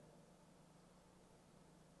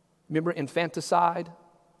 Remember, infanticide,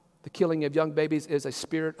 the killing of young babies, is a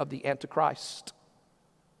spirit of the Antichrist.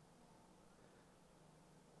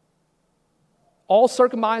 All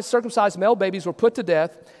circumcised male babies were put to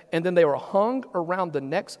death, and then they were hung around the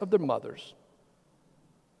necks of their mothers,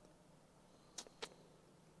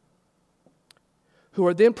 who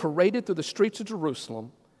are then paraded through the streets of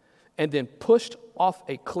Jerusalem and then pushed off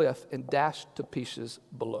a cliff and dashed to pieces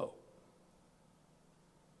below.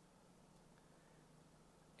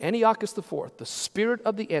 Antiochus IV, the spirit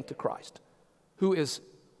of the Antichrist,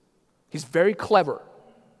 he's very clever.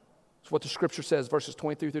 That's what the scripture says, verses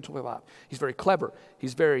 23 through 25. He's very clever. He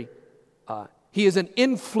is an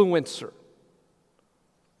influencer.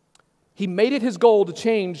 He made it his goal to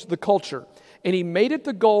change the culture. And he made it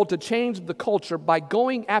the goal to change the culture by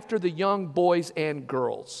going after the young boys and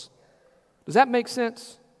girls. Does that make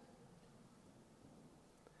sense?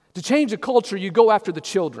 To change a culture, you go after the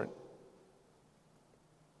children.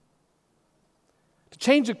 To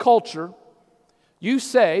change a culture, you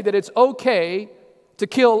say that it's okay to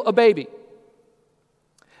kill a baby.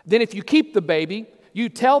 Then if you keep the baby, you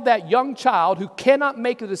tell that young child who cannot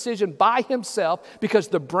make a decision by himself because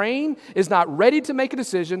the brain is not ready to make a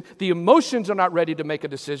decision, the emotions are not ready to make a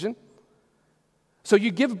decision. So you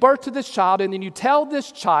give birth to this child and then you tell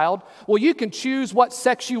this child, well, you can choose what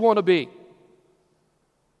sex you want to be.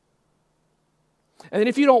 And then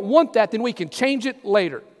if you don't want that, then we can change it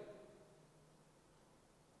later.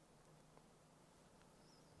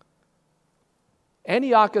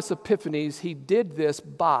 Antiochus Epiphanes, he did this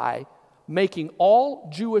by making all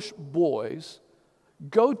Jewish boys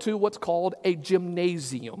go to what's called a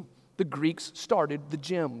gymnasium. The Greeks started the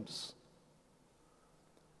gyms.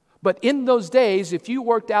 But in those days, if you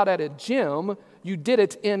worked out at a gym, you did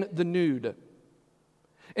it in the nude.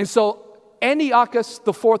 And so Antiochus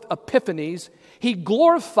IV Epiphanes, he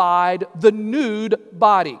glorified the nude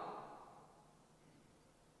body.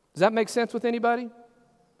 Does that make sense with anybody?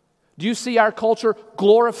 Do you see our culture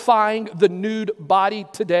glorifying the nude body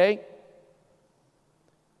today?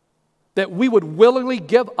 That we would willingly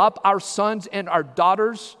give up our sons and our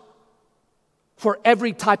daughters for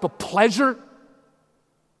every type of pleasure?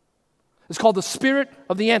 It's called the spirit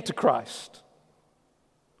of the Antichrist.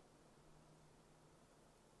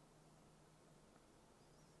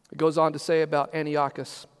 It goes on to say about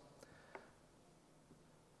Antiochus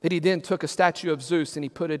that he then took a statue of Zeus and he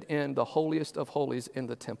put it in the holiest of holies in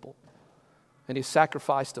the temple. And he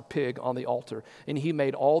sacrificed a pig on the altar. And he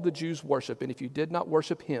made all the Jews worship. And if you did not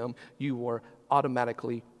worship him, you were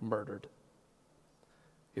automatically murdered.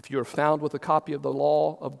 If you are found with a copy of the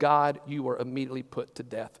law of God, you were immediately put to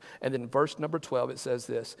death. And then verse number 12, it says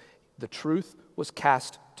this: the truth was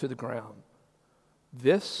cast to the ground.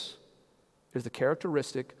 This is the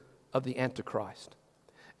characteristic of the Antichrist.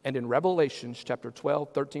 And in Revelation chapter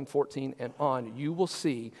 12, 13, 14, and on, you will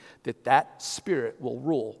see that that spirit will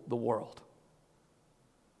rule the world.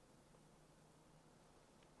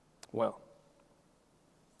 Well,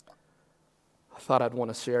 I thought I'd want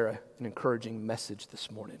to share an encouraging message this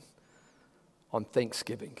morning on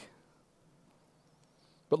Thanksgiving.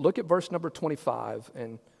 But look at verse number 25,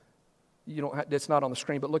 and it's not on the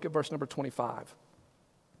screen, but look at verse number 25.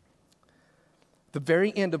 The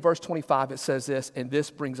very end of verse 25, it says this, and this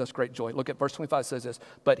brings us great joy. Look at verse 25, it says this: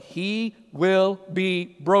 but he will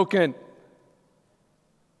be broken.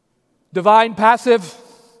 Divine passive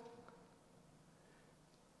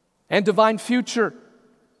and divine future.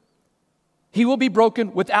 He will be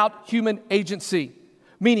broken without human agency,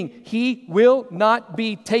 meaning he will not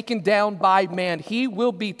be taken down by man. He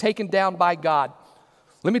will be taken down by God.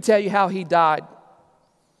 Let me tell you how he died.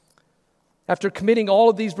 After committing all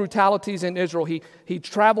of these brutalities in Israel, he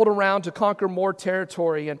traveled around to conquer more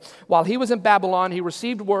territory. And while he was in Babylon, he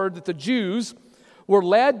received word that the Jews were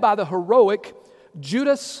led by the heroic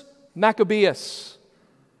Judas Maccabeus.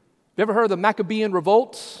 Have you ever heard of the Maccabean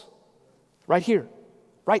revolts? Right here.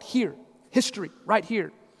 History, right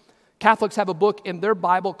here. Catholics have a book in their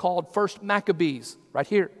Bible called First Maccabees, right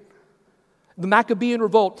here. The Maccabean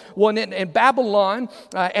revolt. Well, in Babylon,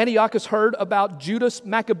 Antiochus heard about Judas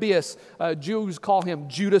Maccabeus. Jews call him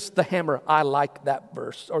Judas the Hammer. I like that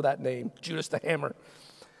verse, or that name, Judas the Hammer.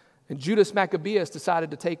 And Judas Maccabeus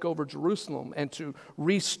decided to take over Jerusalem and to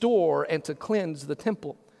restore and to cleanse the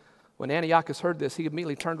temple. When Antiochus heard this, he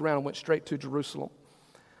immediately turned around and went straight to Jerusalem.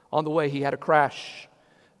 On the way, he had a crash,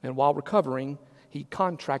 and while recovering, he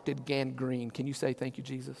contracted gangrene. Can you say thank you,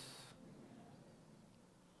 Jesus?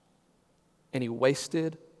 And he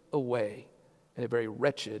wasted away in a very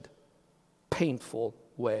wretched, painful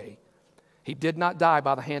way. He did not die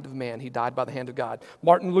by the hand of man. He died by the hand of God.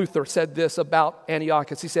 Martin Luther said this about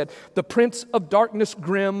Antiochus. He said, "The prince of darkness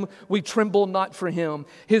grim, we tremble not for him.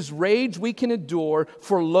 His rage we can endure,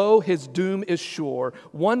 for lo, his doom is sure.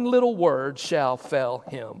 One little word shall fell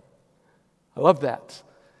him." I love that.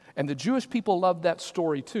 And the Jewish people love that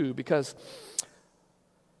story too, because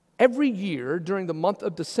every year during the month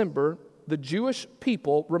of December, the Jewish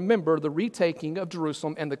people remember the retaking of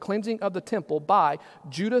Jerusalem and the cleansing of the temple by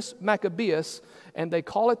Judas Maccabeus, and they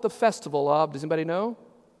call it the festival of, does anybody know?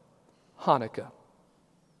 Hanukkah.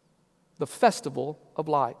 The festival of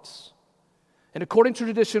lights. And according to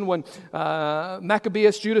tradition, when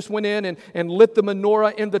Maccabeus, Judas went in and lit the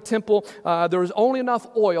menorah in the temple, there was only enough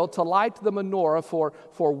oil to light the menorah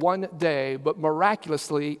for one day, but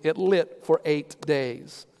miraculously it lit for 8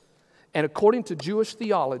 days. And according to Jewish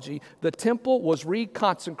theology, the temple was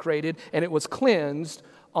reconsecrated and it was cleansed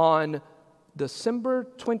on December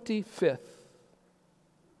 25th,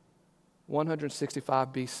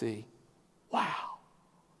 165 BC. Wow.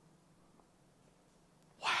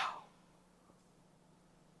 Wow.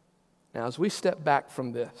 Now, as we step back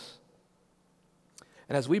from this,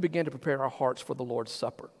 and as we begin to prepare our hearts for the Lord's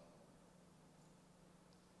Supper,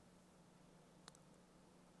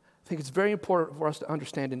 I think it's very important for us to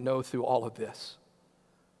understand and know through all of this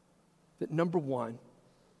that, number one,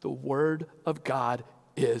 the Word of God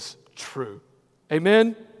is true.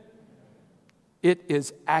 Amen? It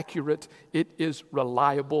is accurate, it is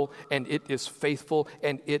reliable, and it is faithful,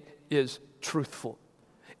 and it is truthful.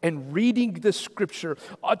 And reading this scripture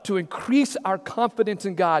ought to increase our confidence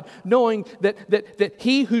in God, knowing that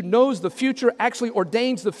He who knows the future actually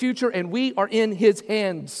ordains the future, and we are in His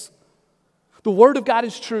hands. The Word of God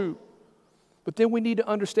is true. But then we need to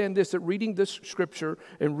understand this, that reading this scripture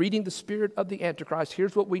and reading the spirit of the Antichrist,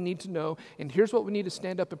 here's what we need to know, and here's what we need to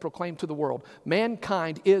stand up and proclaim to the world.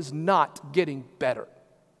 Mankind is not getting better.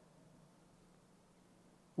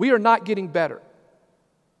 We are not getting better.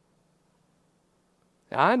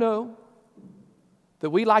 Now, I know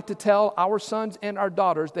that we like to tell our sons and our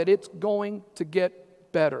daughters that it's going to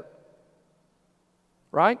get better.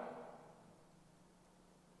 Right?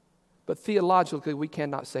 But theologically, we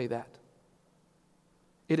cannot say that.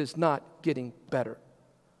 It is not getting better.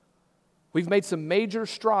 We've made some major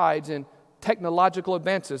strides in technological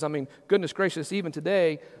advances. I mean, goodness gracious, even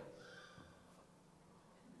today,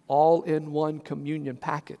 all-in-one communion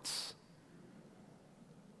packets.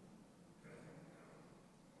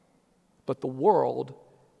 But the world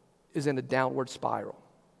is in a downward spiral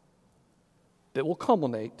that will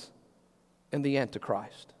culminate in the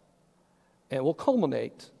Antichrist. And it will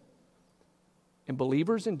culminate in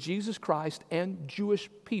believers in Jesus Christ and Jewish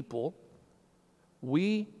people.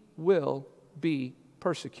 We will be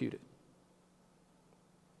persecuted.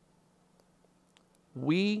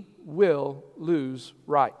 We will lose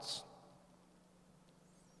rights.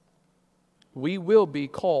 We will be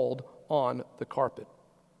called on the carpet.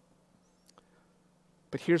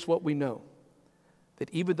 But here's what we know, that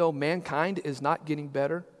even though mankind is not getting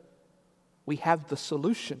better, we have the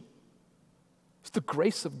solution. It's the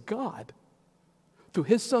grace of God through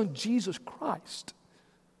His Son, Jesus Christ.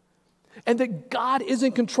 And that God is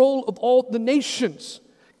in control of all the nations.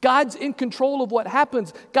 God's in control of what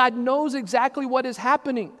happens. God knows exactly what is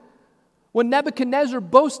happening. When Nebuchadnezzar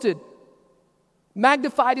boasted,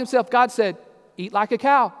 magnified himself, God said, "Eat like a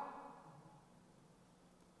cow."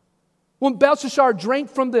 When Belshazzar drank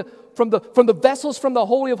from the vessels from the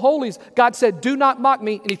Holy of Holies, God said, "Do not mock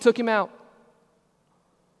me," and He took him out.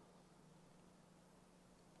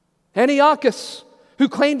 Antiochus, who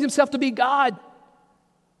claimed himself to be God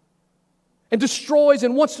and destroys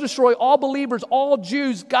and wants to destroy all believers, all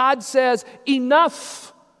Jews, God says,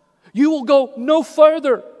 "Enough. You will go no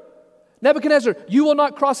further." Nebuchadnezzar, you will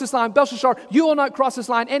not cross this line. Belshazzar, you will not cross this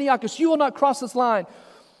line. Antiochus, you will not cross this line.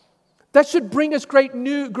 That should bring us great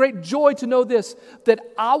joy to know this, that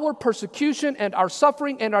our persecution and our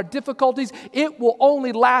suffering and our difficulties, it will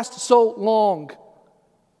only last so long.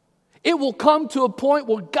 It will come to a point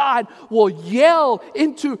where God will yell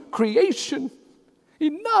into creation,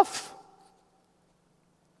 "Enough.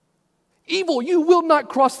 Evil, you will not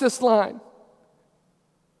cross this line.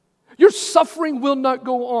 Your suffering will not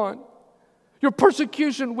go on. Your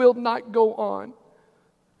persecution will not go on."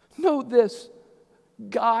 Know this,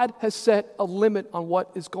 God has set a limit on what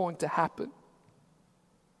is going to happen.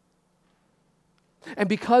 And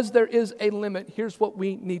because there is a limit, here's what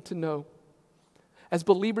we need to know. As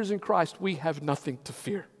believers in Christ, we have nothing to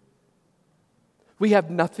fear. We have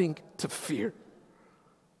nothing to fear.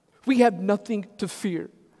 We have nothing to fear.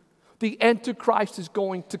 The Antichrist is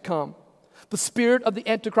going to come. The spirit of the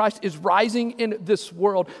Antichrist is rising in this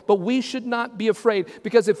world, but we should not be afraid,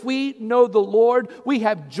 because if we know the Lord, we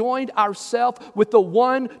have joined ourselves with the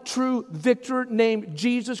one true victor named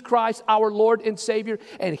Jesus Christ, our Lord and Savior,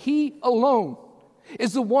 and He alone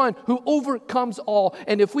is the one who overcomes all.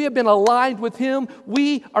 And if we have been aligned with Him,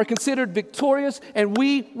 we are considered victorious, and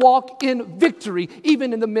we walk in victory,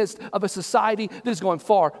 even in the midst of a society that is going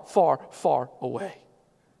far, far, far away.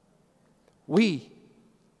 We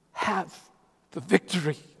have the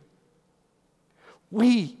victory.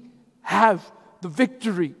 We have the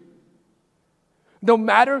victory. No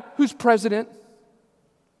matter who's president,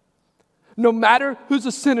 no matter who's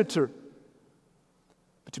a senator,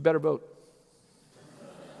 but you better vote.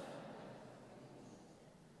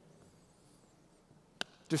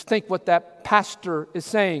 Just think what that pastor is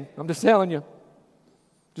saying. I'm just telling you.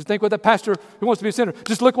 Just think what that pastor who wants to be a senator,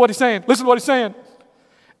 just look at what he's saying. Listen to what he's saying.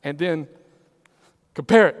 And then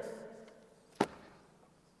compare it.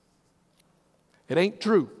 It ain't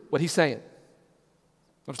true what he's saying.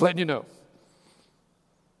 I'm just letting you know.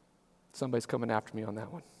 Somebody's coming after me on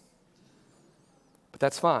that one. But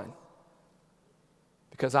that's fine,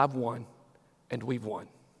 because I've won and we've won.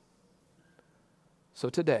 So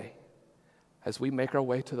today, as we make our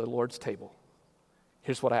way to the Lord's table,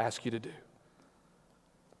 here's what I ask you to do.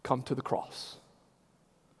 Come to the cross.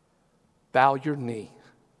 Bow your knee.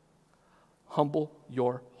 Humble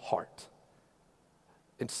your heart.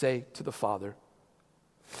 And say to the Father,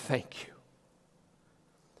 thank you.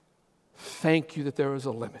 Thank you that there is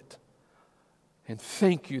a limit. And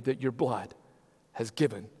thank you that your blood has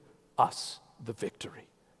given us the victory.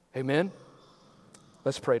 Amen?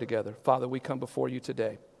 Let's pray together. Father, we come before you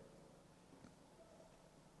today.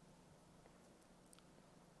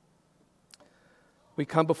 We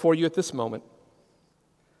come before you at this moment.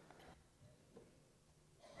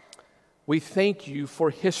 We thank you for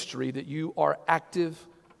history, that you are active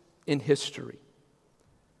in history.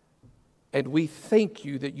 And we thank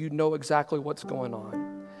you that you know exactly what's going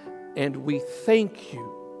on. And we thank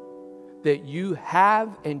you that you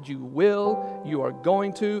have and you will, you are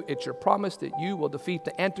going to. It's your promise that you will defeat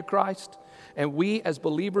the Antichrist. And we as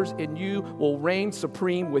believers in you will reign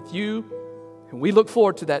supreme with you. And we look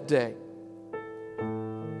forward to that day.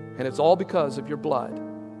 And it's all because of your blood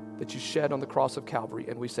that you shed on the cross of Calvary.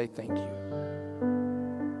 And we say thank you.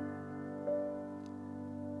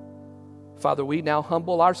 Father, we now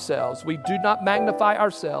humble ourselves. We do not magnify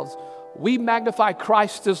ourselves. We magnify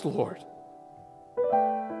Christ as Lord.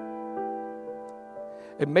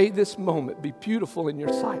 And may this moment be beautiful in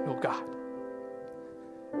your sight, oh God.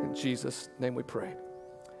 In Jesus' name we pray.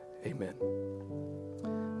 Amen.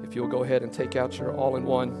 If you'll go ahead and take out your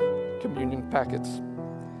all-in-one communion packets.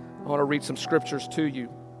 I want to read some scriptures to you.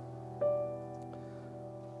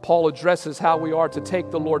 Paul addresses how we are to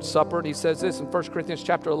take the Lord's Supper, and he says this in 1 Corinthians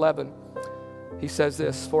chapter 11. He says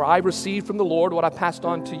this, "For I received from the Lord what I passed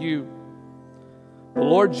on to you. The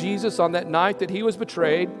Lord Jesus, on that night that he was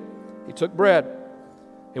betrayed, he took bread.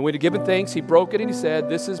 And when he had given thanks, he broke it and he said,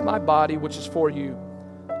 'This is my body, which is for you.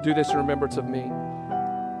 Do this in remembrance of me.'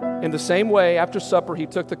 In the same way, after supper, he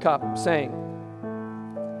took the cup, saying,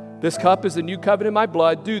 'This cup is the new covenant in my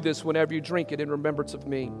blood. Do this whenever you drink it in remembrance of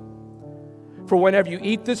me. For whenever you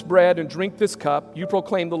eat this bread and drink this cup, you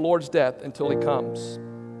proclaim the Lord's death until he comes.'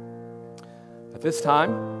 At this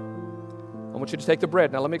time, I want you to take the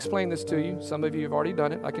bread." Now, let me explain this to you. Some of you have already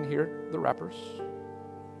done it. I can hear the wrappers.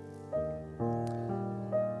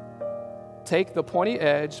 Take the pointy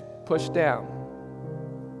edge, push down.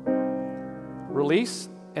 Release,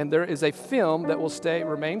 and there is a film that will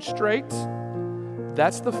remain straight.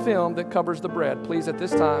 That's the film that covers the bread. Please, at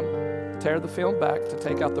this time, tear the film back to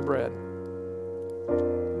take out the bread.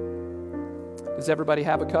 Does everybody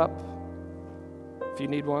have a cup? If you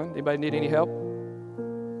need one, anybody need any help?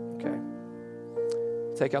 Okay.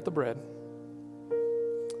 Take out the bread.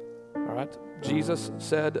 All right. Jesus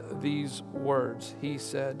said these words. He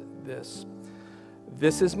said this,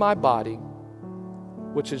 "This is my body,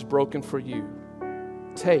 which is broken for you.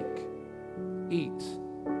 Take, eat,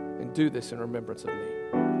 and do this in remembrance of me."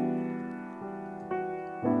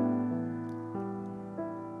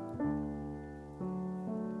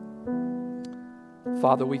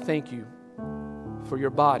 Father, we thank you for your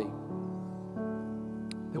body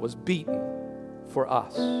that was beaten for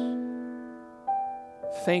us.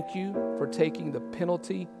 Thank you for taking the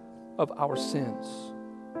penalty of our sins.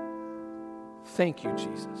 Thank you,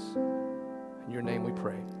 Jesus. In your name we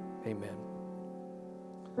pray. Amen.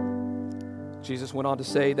 Jesus went on to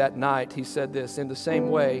say that night, he said this, in the same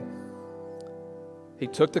way, he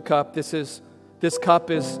took the cup. This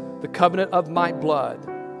cup is the covenant of my blood.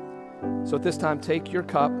 So at this time, take your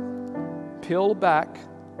cup, peel back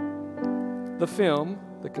the film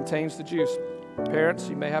that contains the juice. Parents,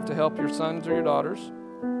 you may have to help your sons or your daughters.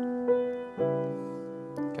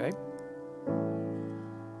 Okay?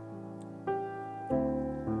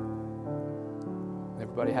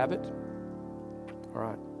 Everybody have it? All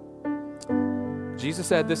right. Jesus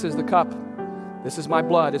said, this is the cup. This is my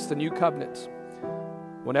blood. It's the new covenant.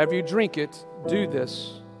 Whenever you drink it, do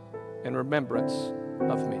this in remembrance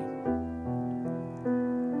of me.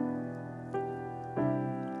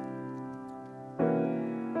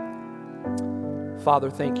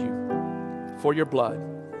 Father, thank you for your blood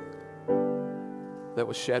that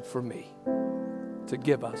was shed for me to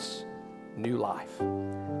give us new life.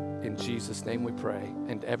 In Jesus' name we pray.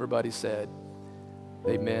 And everybody said,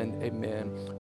 amen, amen.